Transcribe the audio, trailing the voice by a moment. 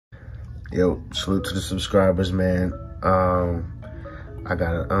Yo, salute to the subscribers, man. I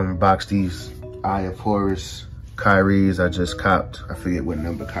gotta unbox these Eye of Horus Kyries I just copped. I forget what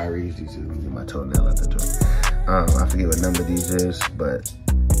number Kyries these is. Let me get my toenail out the joint. I forget what number these is, but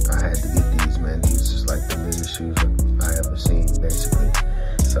I had to get these, man. These is like the biggest shoes I ever seen, basically.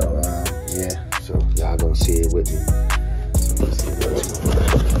 So, yeah. So y'all gonna see it with me. So let's get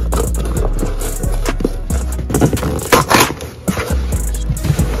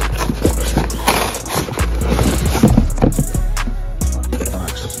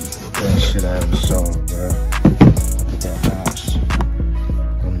shit I ever saw, bro. Look at that box.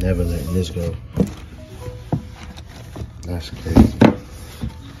 I'm never letting this go. That's crazy.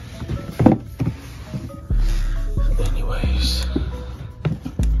 Anyways.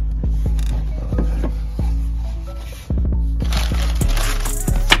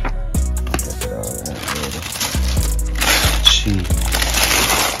 Look at all that, man. Cheap.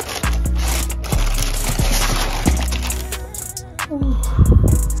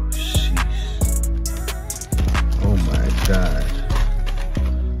 God.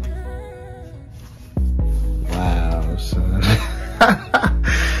 Wow, son.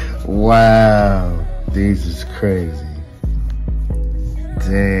 Wow. These is crazy.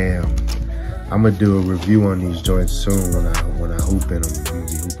 Damn. I'm gonna do a review on these joints soon when I hoop in them. I'm gonna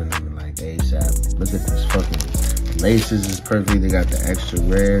be hooping them like ASAP. Look at this fucking laces is perfect. They got the extra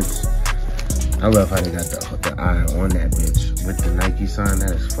reds. I love how they got the eye on that bitch with the Nike sign.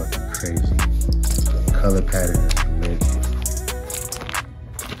 That is fucking crazy. Color pattern is amazing.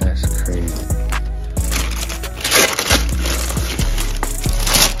 That's crazy.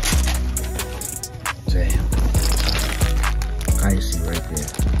 Damn. Icy right there.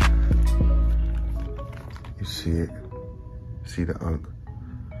 You see it? See the unk?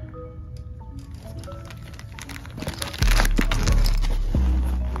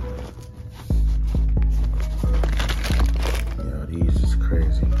 Yo, these is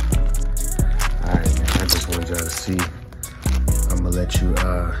crazy. Alright, man. I just wanted y'all to see. I'm gonna let you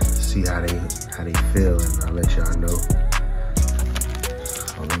see how they feel, and I'll let y'all know.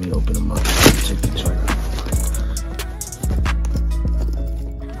 Oh, let me open them up. Check the joint out.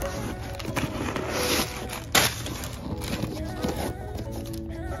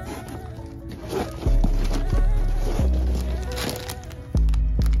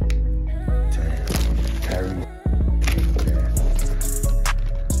 Damn, Kyrie.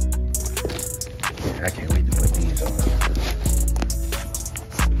 Yeah, I can't wait to put these on.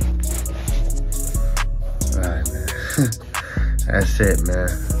 That's it, man.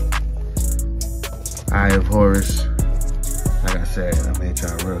 Eye of Horus. Like I said, I'm gonna hit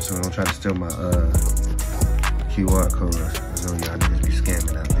y'all real soon. Don't try to steal my QR code. I know y'all niggas be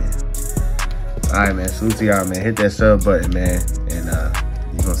scamming out there. Alright, man. Salute to y'all, man. Hit that sub button, man. And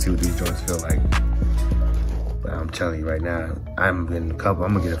you're gonna see what these joints feel like. But I'm telling you right now, I'm getting a couple.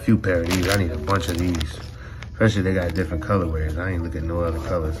 I'm gonna get a few pair of these. I need a bunch of these. Especially they got different colorways. I ain't looking at no other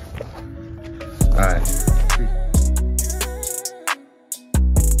colors. Alright.